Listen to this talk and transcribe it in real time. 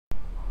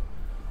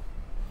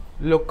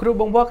លោកគ្រូ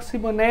បង្វឹក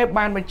Simeone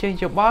បានបញ្ចេញ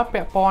យោបល់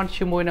ពាក់ព័ន្ធ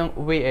ជាមួយនឹង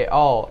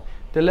VAR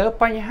ទៅលើ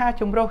បញ្ហា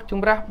ចម្រុះច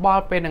ម្រាស់បា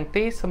ល់ពេន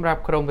ទីសម្រាប់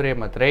ក្រុម Real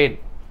Madrid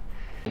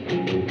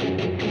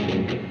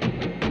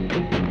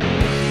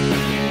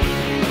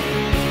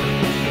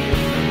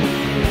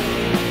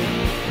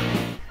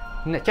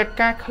អ្នកចាត់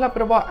ការក្លឹប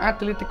របស់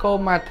Atletico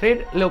Madrid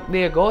លោក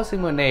Diego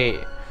Simeone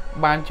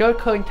បានយល់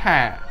ឃើញថា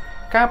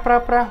ការប្រើ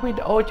ប្រាស់វី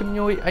ដេអូជំ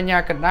នួយអាជ្ញា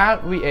កណ្ដាល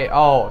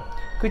VAR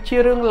គឺជា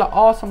រឿងល្អ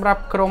សម្រា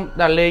ប់ក្រុម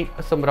ដែលលេង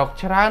សម្រុក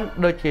ច្រើន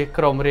ដូចជា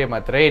ក្រុម Real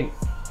Madrid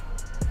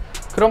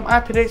ក្រុម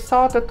Atletico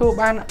ទទួល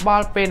បានបា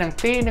ល់ពេន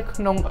ទីនៅ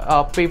ក្នុង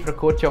ពីប្រ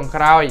កួតចុង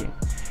ក្រោយ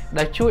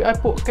ដែលជួយឲ្យ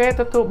ពួកគេ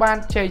ទទួលបាន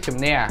ជ័យជំ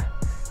នះ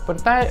ប៉ុ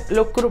ន្តែ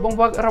លោកគ្រូបង្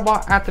វឹករប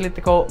ស់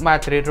Atletico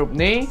Madrid រូប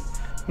នេះ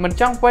មិន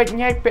ចង់វែក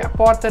ញែកពាក់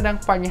ព័ន្ធទៅនឹង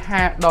បញ្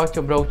ហាដ៏ច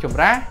ម្រូងចម្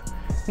រាស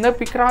នៅ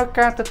ពីក្រោយ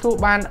ការទទួល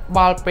បាន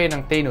បាល់ពេន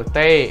ទីនោះ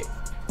ទេ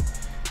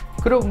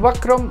គ្រូបង្វឹក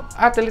ក្រុម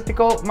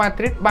Atletico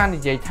Madrid បាន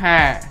និយាយថា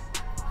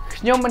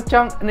ខ្ញុំមិនច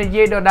ង់និ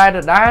យាយដដែល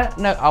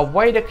នៅអ្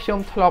វីដែលខ្ញុំ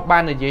ធ្លាប់បា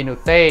ននិយាយនោះ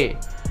ទេ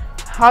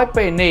ហើយ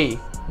ពេលនេះ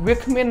វា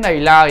គ្មានន័យ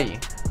ឡើយ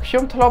ខ្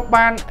ញុំធ្លាប់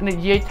បាននិ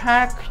យាយថា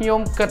ខ្ញុំ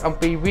គិតអំ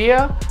ពីវា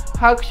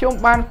ហើយខ្ញុំ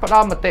បានផ្ដ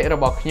ល់មតិរ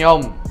បស់ខ្ញុំ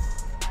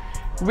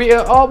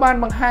VAR បាន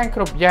បង្ហាញ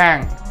គ្រប់យ៉ាង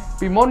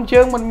ពីមុន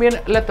យើងមិនមាន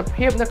លទ្ធ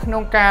ភាពនៅក្នុ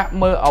ងការ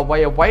មើលអ្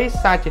វី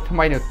សារជាថ្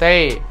មីនោះទេ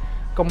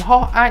កំហុ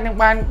សអាចនឹង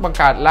បានបង្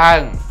កើតឡើ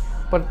ង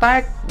ប៉ុន្តែ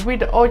វី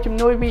ដេអូជំ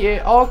នួយ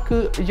VAR គឺ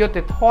យុត្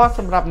តិធម៌ស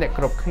ម្រាប់អ្នក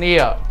គ្រប់គ្នា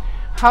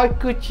ហើយ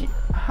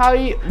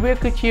វា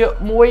គឺជា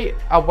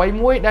អ្វី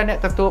មួយដែលអ្នក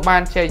ទទួលបា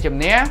នជ័យជំ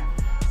នះ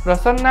ប្រ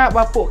សិនណា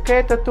បើពួកគេ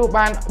ទទួល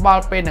បានបា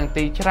ល់ពេន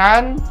ទីច្រើ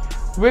ន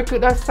វាគឺ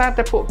ដោយសារ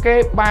តែពួកគេ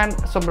បាន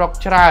សម្រុក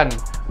ច្រើន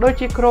ដូច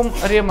ជាក្រុម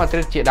Real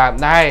Madrid ជាដើម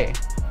ដែរ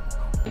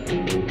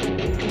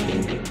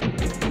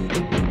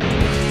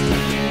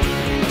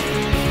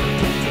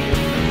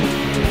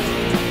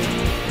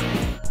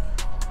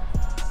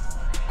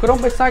ក្រុម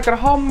បិសាចក្រ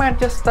ហម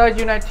Manchester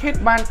United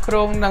បានគ្រ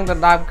ងនឹងដ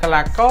ណ្ដើមកី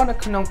ឡាករនៅ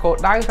ក្នុងគោល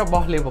ដៅរប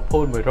ស់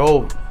Liverpool មួយរោ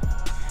ម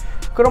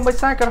ក្រុមបិ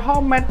សាចក្រហ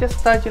ម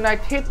Manchester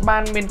United បា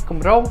នមានគ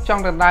ម្រោងច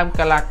ង់ដណ្ដើម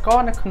កីឡាករ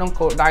នៅក្នុង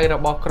គោលដៅរ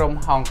បស់ក្រុម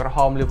ហង្សក្រហ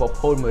ម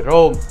Liverpool មួយ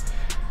រោម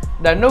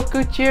ដែលនោះ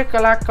គឺជាកី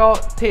ឡាករ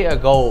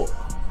Thiago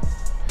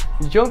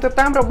យោងទៅ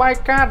តាមរបាយ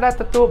ការណ៍ដែល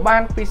ទទួលបា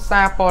នពី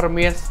សារព័ត៌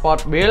មាន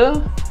Bild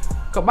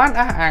ក៏បាន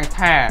អះអាង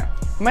ថា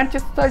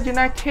Manchester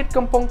United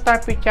កំពុងតែ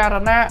ពិចារ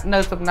ណានៅ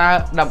ដំណើរ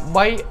ដើម្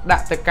បីដា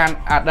ក់ទៅកាន់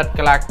អតីត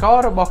កីឡាករ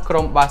របស់ក្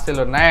រុម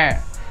Barcelona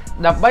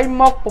ដើម្បី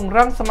មកពង្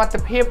រឹងសមត្ថ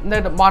ភាពនៅ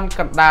តំបន់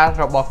កណ្ដាល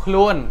របស់ខ្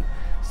លួន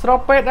ស្រប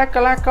ពេលដែល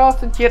កីឡាករ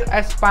សញ្ជាតិ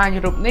អេស្ប៉ាញ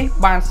រូបនេះ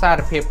បានសារ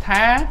ភាព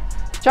ថា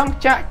ចង់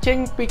ចាក់ចេញ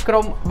ពីក្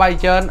រុម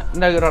Bayern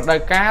នៅរដូ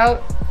វកាល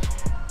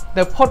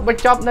ទៅផុតប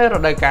ញ្ចប់នៅរ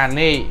ដូវកាល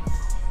នេះ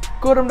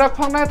គូរំលឹក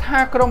ផងដែរថា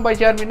ក្រុម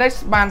Bayern Munich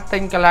បានទិ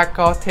ញកីឡាក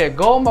រ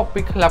Thiago មក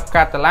ពីក្លឹប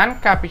កាតាឡាន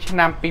កាលពីឆ្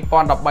នាំ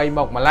 2013 ម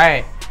កម្ល៉េះ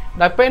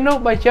ដោយពេលនោះ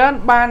Bayern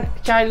បាន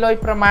ចាយលុយ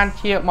ប្រមាណ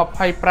ជា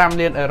 25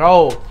 លានអឺរ៉ូ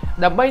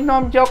ដើម្បី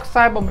នាំយកខ្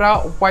សែបម្រើ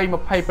វ័យ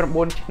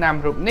 29 ឆ្នាំ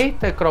រូបនេះ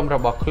ទៅក្រុមរ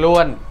បស់ខ្លួ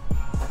ន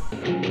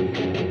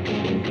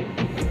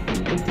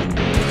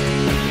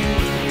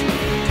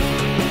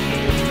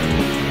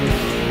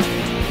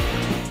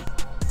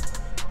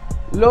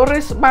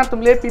Lloris បានទ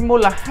ម្លាយពីមូ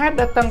លហេតុ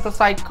ដែលតឹងសរ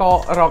សៃក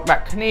រកដា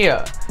ក់គ្នា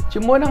ជា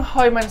មួយនឹង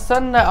Messi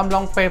នៅអំឡុ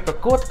ងពេលប្រ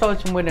កួតទល់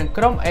ជាមួយនឹង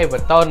ក្រុម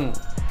Everton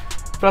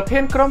ប្រធា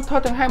នក្រុម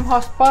Tottenham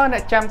Hotspur អ្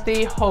នកចាំទី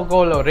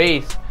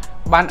Lloris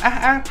បានអះ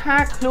អាងថា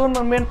ខ្លួន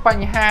មិនមានប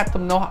ញ្ហា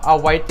ទំនាស់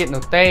អ្វីទៀត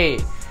នោះទេ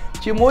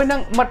ជាមួយនឹ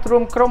ងមិត្តរួ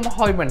មក្រុម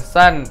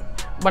Messi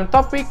បន្ទា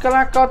ប់ពីកី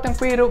ឡាករទាំង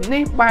ពីររូប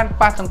នេះបាន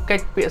ប៉ះទង្គិច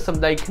ពាក្យស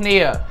ម្ដីគ្នា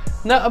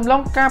នៅអំឡុ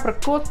ងការប្រ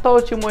កួតទ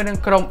ល់ជាមួយនឹង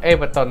ក្រុម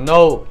Everton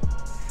នោះ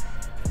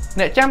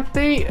អ្នកចាំ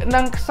ទី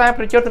និងខ្សែ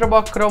ប្រយុទ្ធរប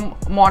ស់ក្រុម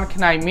មន់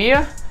ខ្នៃមាស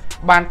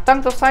បានតឹង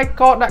សរសៃ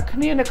កដាក់គ្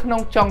នានៅក្នុ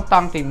ងចុងត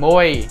ង់ទី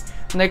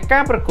1នៃកា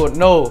រប្រកួត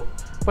នោះ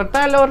ប៉ុន្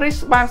តែ Lloris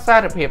បានសា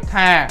រភាព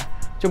ថា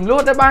ចំនួ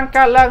នដែលបាន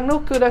កើតឡើងនោះ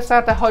គឺដោយសា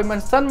រតែ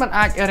Messi មិន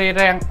អាចរា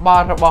រាំងបា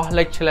ល់របស់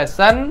Scholes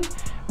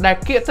ដែល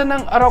គៀកទៅនឹ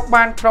ងរក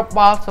បានគ្រាប់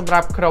បាល់សម្រា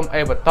ប់ក្រុម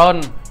Everton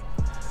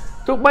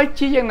ទោះបី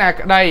ជាយ៉ាងណា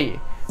ក្តី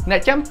អ្ន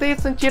កចាំទី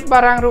សញ្ជាតិបា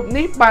រាំងរូប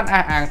នេះបាន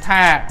អះអាង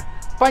ថា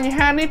បញ្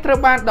ហានេះត្រូវ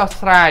បានដោះ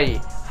ស្រាយ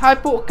ហើយ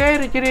ពួកគេ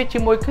រីករាយជា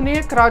មួយគ្នា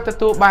ក្រោយទ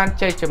ទួលបាន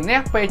ជ័យជំនះ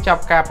ពេលច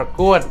ប់ការប្រ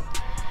កួត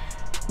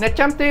អ្នក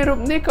ចាំទីរូប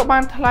នេះក៏បា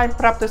នថ្លែង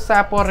ប្រាប់ទៅសា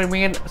រព័ត៌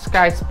មាន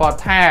Sky Sport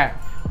ថា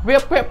វា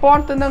ពាក់ព័ន្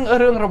ធទៅនឹង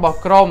រឿងរបស់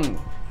ក្រុម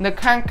នៅ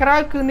ខាងក្រៅ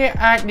គឺអ្នក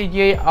អាចនិ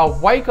យាយអ្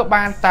វីក៏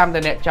បានតាមដែ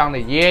លអ្នកចង់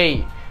និយាយ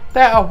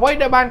តែអ្វី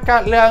ដែលបានកើ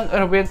តឡើង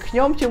រវាងខ្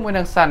ញុំជាមួយ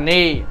នឹង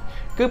Sarri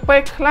គឺពេ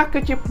លខ្លះគឺ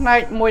ជាផ្នែក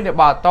មួយនៃ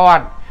បាល់ទា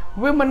ត់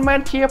វាមិនមែន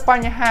ជាប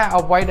ញ្ហា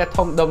អ្វីដែល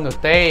ធំដុំនោះ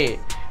ទេ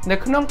នៅ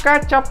ក្នុងការ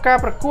ចប់ការ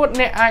ប្រកួត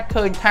អ្នកអាច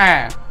ឃើញថា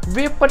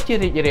វាពិតជា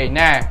រីករាយ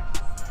ណាស់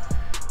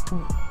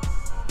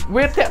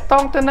វាទាក់ទ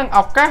ងទៅនឹងឱ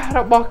កាសរ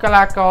បស់កី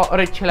ឡាក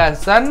រ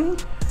Scholes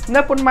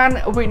នៅប៉ុន្មាន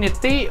វិនា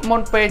ទីមុ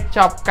នពេលច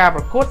ប់ការ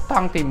ប្រកួតត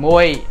ង់ទី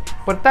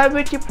1ប៉ុន្តែ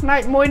វាជាផ្នែ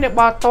កមួយនៃ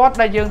បាល់ទាត់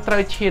ដែលយើងត្រូ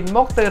វឈាន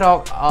មុខទៅរក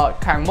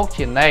ខាងមុខ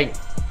ជានិច្ច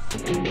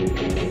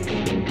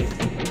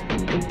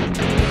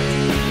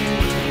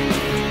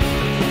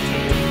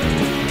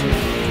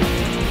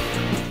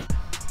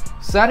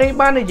ស Sarri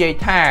បាននិយាយ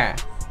ថា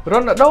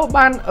Ronaldo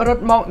បានរ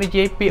ត់មកនិ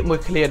យាយពាក្យមួយ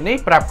ឃ្លានេះ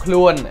ប្រាប់ខ្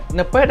លួន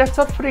នៅពេលដែល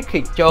សុទ្ធ free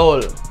kick ចូល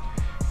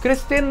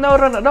Cristiano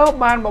Ronaldo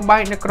បានបំបែ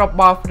កនៅក្រប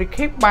បាល់ free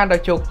kick បានដោ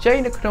យជោគជ័យ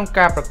នៅក្នុង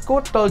ការប្រកួ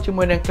តទល់ជា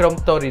មួយនឹងក្រុម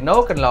Torino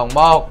កន្លង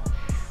មក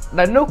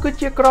ដែលនោះគឺ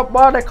ជាក្រប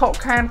បាល់ដែលខក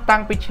ខានតាំ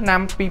ងពីឆ្នាំ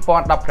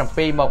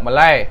 2017 មកម្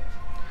ល៉េះ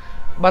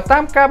បើតា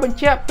មការបញ្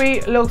ជាក់ពី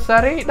លោក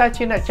Sarri ដែល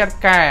ជាអ្នកចាត់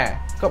ការ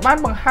ក៏បាន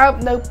បង្ហើប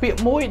នៅពាក្យ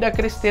មួយដែល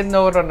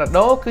Cristiano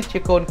Ronaldo គឺជា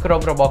កូនក្រុ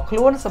មរបស់ខ្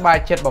លួនសប្បាយ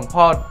ចិត្តបំ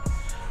ផុត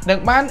នឹង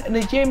បាន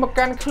និយាយមក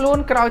កាន់ខ្លួន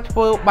ក្រោយធ្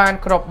វើបាន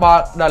ក្របបា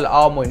ល់ដ៏ល្អ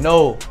មួយ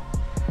នោះ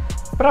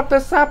ប្រាប់ទៅ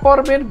សារព័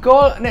ត៌មាន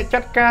Goal អ្នកចា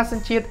ត់ការស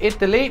ញ្ជាតិអ៊ី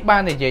តាលីបា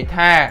ននិយាយ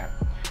ថា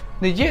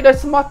និយាយដោយ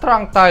ស្មោះត្រ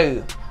ង់ទៅ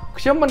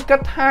ខ្ញុំមិនគិត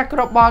ថាក្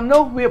របបាល់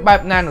នោះវាបែ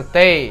បណានោះ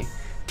ទេ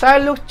តែ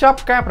លុះចប់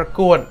ការប្រ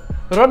កួត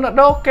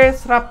Ronaldo គេ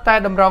ស្រាប់តែ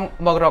តម្រង់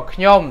មករក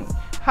ខ្ញុំ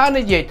ហើយ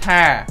និយាយ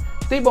ថា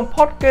ទីបំ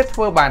ផុតគេធ្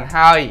វើបាន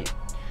ហើយ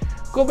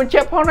គូបញ្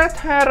ជាក់ផងដែរ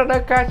ថារដូ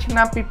វកាលឆ្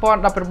នាំ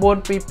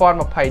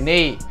 2019-2020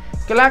 នេះ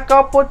កីឡាក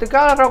រប៉ូទុយហ្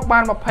គាល់រកបា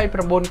ន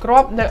 29 គ្រា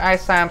ប់នៅឯ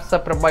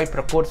 38 ប្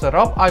រកួតស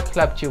រុបឲ្យក្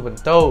លឹប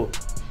Juventus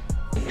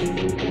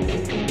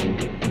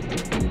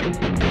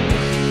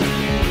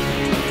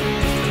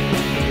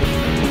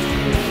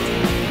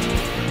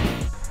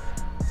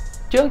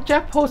ជើងចា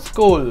ស់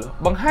Scholes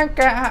បង្ហាញ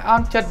ការអះអ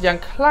ន់ចិត្តយ៉ាង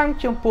ខ្លាំង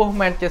ចំពោះ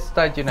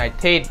Manchester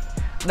United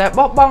ដែល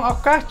បោះបង់ឱ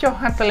កាសចុះ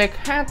ហត្ថលេ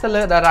ខាទៅ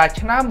លើតារា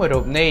ឆ្នើមមួយ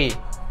រូបនេះ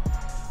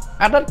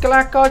អតីតកី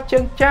ឡាករជើ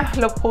ងចាស់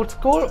លោក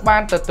Scholes បា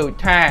នទទូច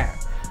ថា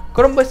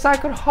ក្រុមបិសាច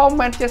ក្រហម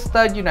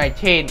Manchester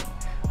United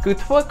គឺ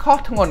ធ្វើខុស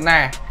ធ្ងន់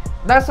ណាស់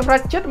ដែលសម្រា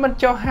ប់ចិត្តមិន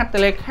ចុះហត្ថ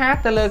លេខា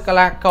ទៅលើកី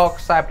ឡាករ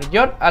ខ្សែប្រ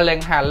យុទ្ធ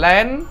Erling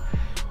Haaland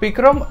ពី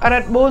ក្រុម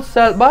Red Bull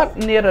Salzburg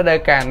នារដូវ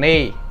កាល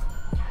នេះ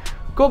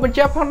គូបញ្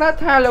ជាក់ផងដែរ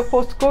ថាលោក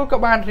Scholes ក៏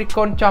បានរិះគ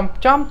ន់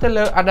ចំទៅ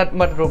លើអតីត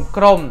មិត្តរួម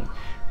ក្រុម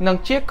និង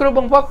ជាគ្រូប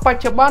ង្វឹកប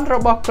ច្ចុប្បន្នរ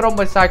បស់ក្រុម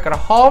បិសាចក្រ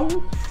ហម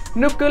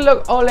នោះគឺលោក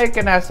Ole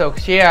Gunnar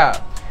Solskjaer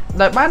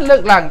ដែលបានលើ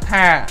កឡើង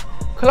ថា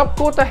ក្លឹប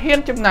គួរតែហ៊ាន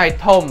ចំណាយ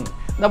ធំ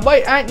ដើម្បី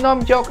អាចនាំ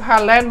យក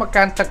Haaland មក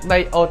កាន់ទឹកដី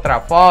Old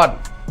Trafford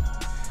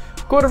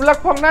គួររំលឹក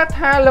ផងដែរ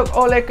ថាលោក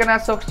Ole Gunnar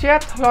Solskjaer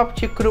ធ្លាប់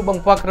ជាគ្រូប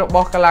ង្វឹករប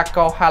ស់កីឡាក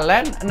រ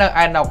Haaland នៅ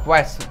ឯ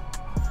Northwest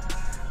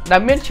ដែ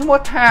លមានឈ្មោះ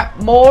ថា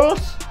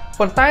Moles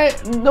ប៉ុន្តែ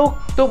នោះ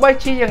ទោះបី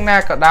ជាយ៉ាងណា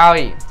ក៏ដោយ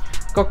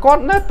ក៏គា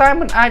ត់នៅតែ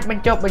មិនអាចប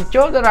ញ្ចុះបញ្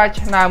ចូលតារា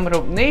ឆ្នើមរូ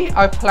បនេះ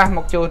ឲ្យផ្លាស់ម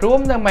កចូលរួម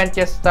នៅ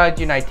Manchester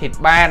United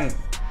បាន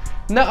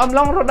នៅអំ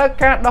ឡុងរដូវ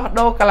កាលដោះ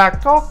ដូរកីឡា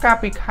ករកាល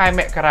ពីខែម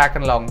ករាក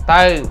ន្លង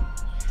ទៅ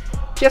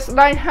ជាស្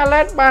ដែង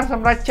Haaland បានស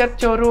ម្រេចចិត្ត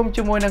ចូលរួម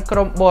ជាមួយនឹងក្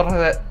រុម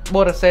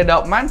Borussia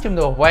Dortmund ជំ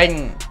នួសវិញ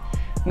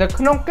នៅ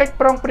ក្នុងកិច្ច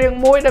ប្រឹងប្រែង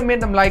មួយដែលមាន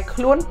តម្លៃ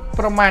ខ្លួន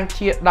ប្រមាណ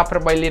ជា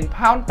$18 លាន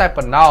តែ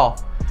ប៉ុណ្ណោះ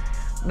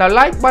ដោយ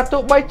ឡែកបើ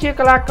ទោះបីជា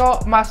កីឡាករ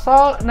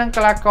Marcel និង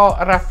កីឡាករ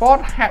Rashford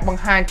ហាក់ប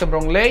ង្ហាញទម្រ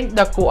ង់លេង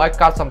ដ៏គួរឲ្យ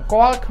កត់សម្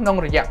គាល់ក្នុង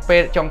រយៈពេ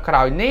លចុងក្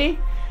រោយនេះ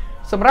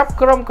សម្រាប់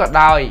ក្រុមក៏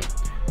ដោយ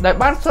ដែល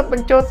បានសុទ្ធប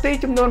ញ្ចូលទី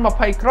ចំនួន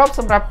20គ្រាប់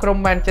សម្រាប់ក្រុម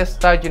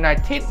Manchester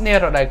United នា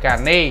រដូវកាល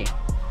នេះ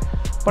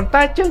ប៉ុន្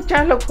តែជើងចា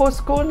ស់លោក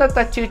Scholes នៅ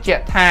តែជឿជា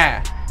ក់ថា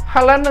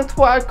Haaland នឹងធ្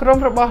វើឲ្យក្រុម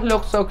របស់លោ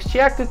ក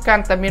Solskjaer គឺកា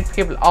ន់តែមាន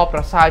ភាពល្អប្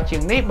រសើរជា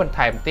ងនេះបន្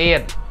ថែមទៀត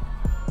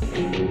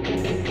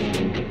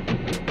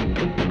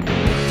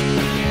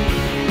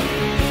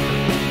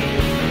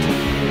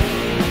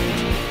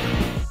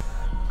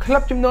ក្លឹ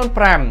បចំនួន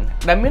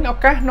5ដែលមានឱ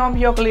កាសនាំ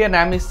យក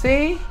Lionel Messi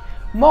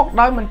មក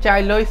ដោយមិនចាយ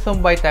លុយសូ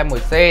ម្បីតែមួ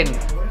យសេន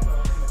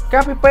កា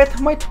លពីពេល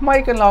ថ្មី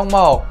កន្លងម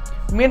ក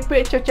មានពា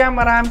ក្យចចាម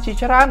អារាមជា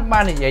ច្រើនបា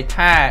ននិយាយ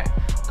ថា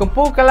កម្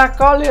ពុជាកីឡា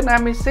ករ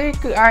Lionel Messi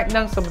គឺអាច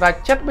នឹងសម្រេច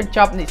ចិត្តបញ្ច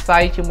ប់និស្ស័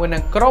យជាមួយនឹ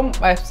ងក្រុម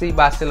FC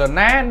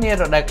Barcelona នា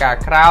រដូវកាល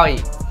ក្រោយ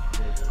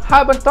ហើ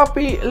យបន្ទាប់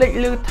ពីលេច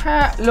ឮថា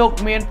លោក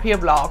មានភាព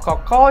ល្អក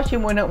កជា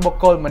មួយនឹងបុ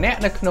គ្គលម្នាក់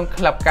នៅក្នុង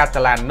ក្លឹបកា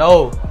តាឡាន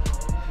នោះ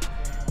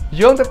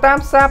យោងទៅតាម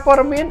សារព័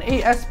ត៌មាន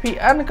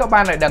ESPN ក៏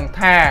បានឲ្យដឹង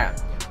ថា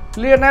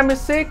Lionel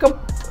Messi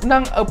និ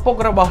ងឪពុក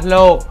របស់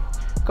លោក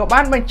ក៏បា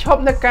នបញ្ឈ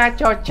ប់នៅការ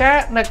ចរចា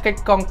នៅកិច្ច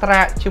កងត្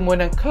រាជាមួយ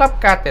នឹងក្លឹប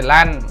កាតា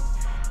ឡាន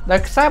ដែល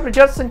ខ្សែប្រ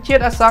យុទ្ធសញ្ជា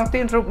តិអាសង់ទី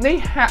នរូបនេះ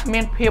ហាក់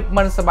មានភាព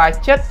មិនសប្បាយ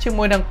ចិត្តជា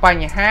មួយនឹងប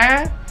ញ្ហា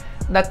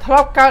ដែលធ្លា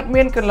ប់កើត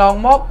មានកន្លង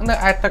មកនៅ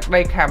ឯទឹក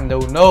ដីខាំនូ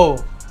នោះ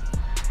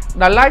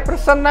ដែលឡែកប្រ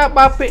សិនណា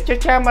បើពាក្យច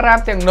ចាមអារាម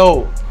ទាំងនោះ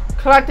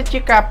ខ្លាចទៅជា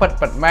ការពិ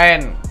តមែន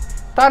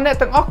តើអ្នក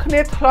ទាំងអស់គ្នា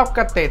ធ្លាប់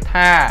គិតទេ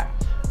ថា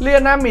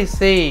Lionel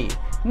Messi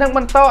នឹងប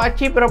ន្តអា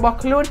ជីពរបស់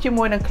ខ្លួនជា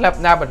មួយនឹងក្លឹប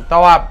ណាបន្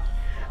ទាប់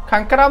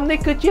ខាងក្រោមនេះ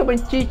គឺជាប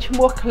ញ្ជីឈ្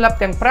មោះក្លឹប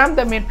ទាំង5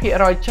ដែលមានភាគ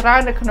រយច្រើន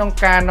នៅក្នុង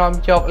ការនាំ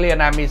យក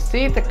Lionel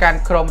Messi ទៅកាន់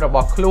ក្រុមរប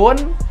ស់ខ្លួន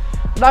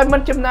ដោយមិ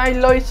នចំណាយ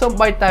លុយសូម្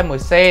បីតែមួ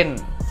យសេន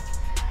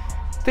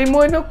ទី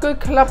1នោះគឺ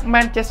ក្លឹប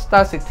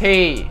Manchester City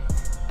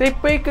ទី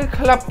2គឺ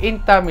ក្លឹប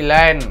Inter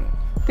Milan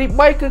ទី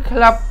3គឺក្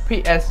លឹប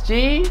PSG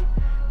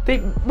ទី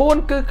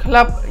4គឺក្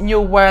លឹប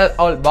Newell's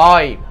Old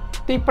Boys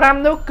ទី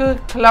5នោះគឺ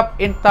ក្លឹប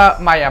Inter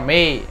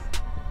Miami